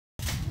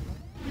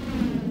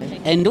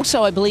And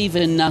also, I believe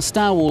in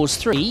Star Wars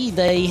 3,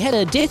 they had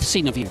a death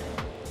scene of you.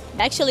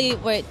 Actually,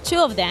 were two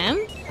of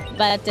them,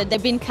 but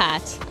they've been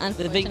cut,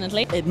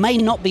 unfortunately. It may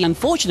not be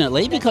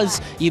unfortunately,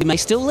 because you may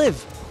still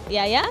live.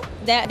 Yeah.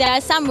 There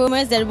are some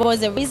rumors there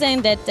was a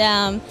reason that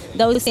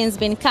those scenes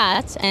been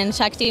cut and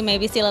Shaak Ti may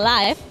be still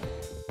alive.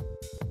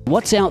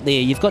 What's out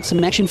there? You've got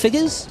some action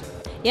figures?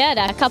 Yeah,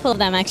 there are a couple of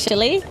them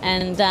actually,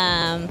 and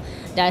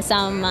there are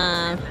some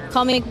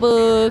comic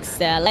books,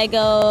 there are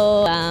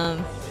Lego,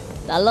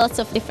 there are lots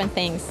of different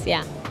things,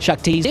 yeah.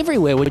 Shaak Ti's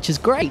everywhere, which is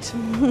great.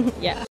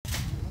 Yeah.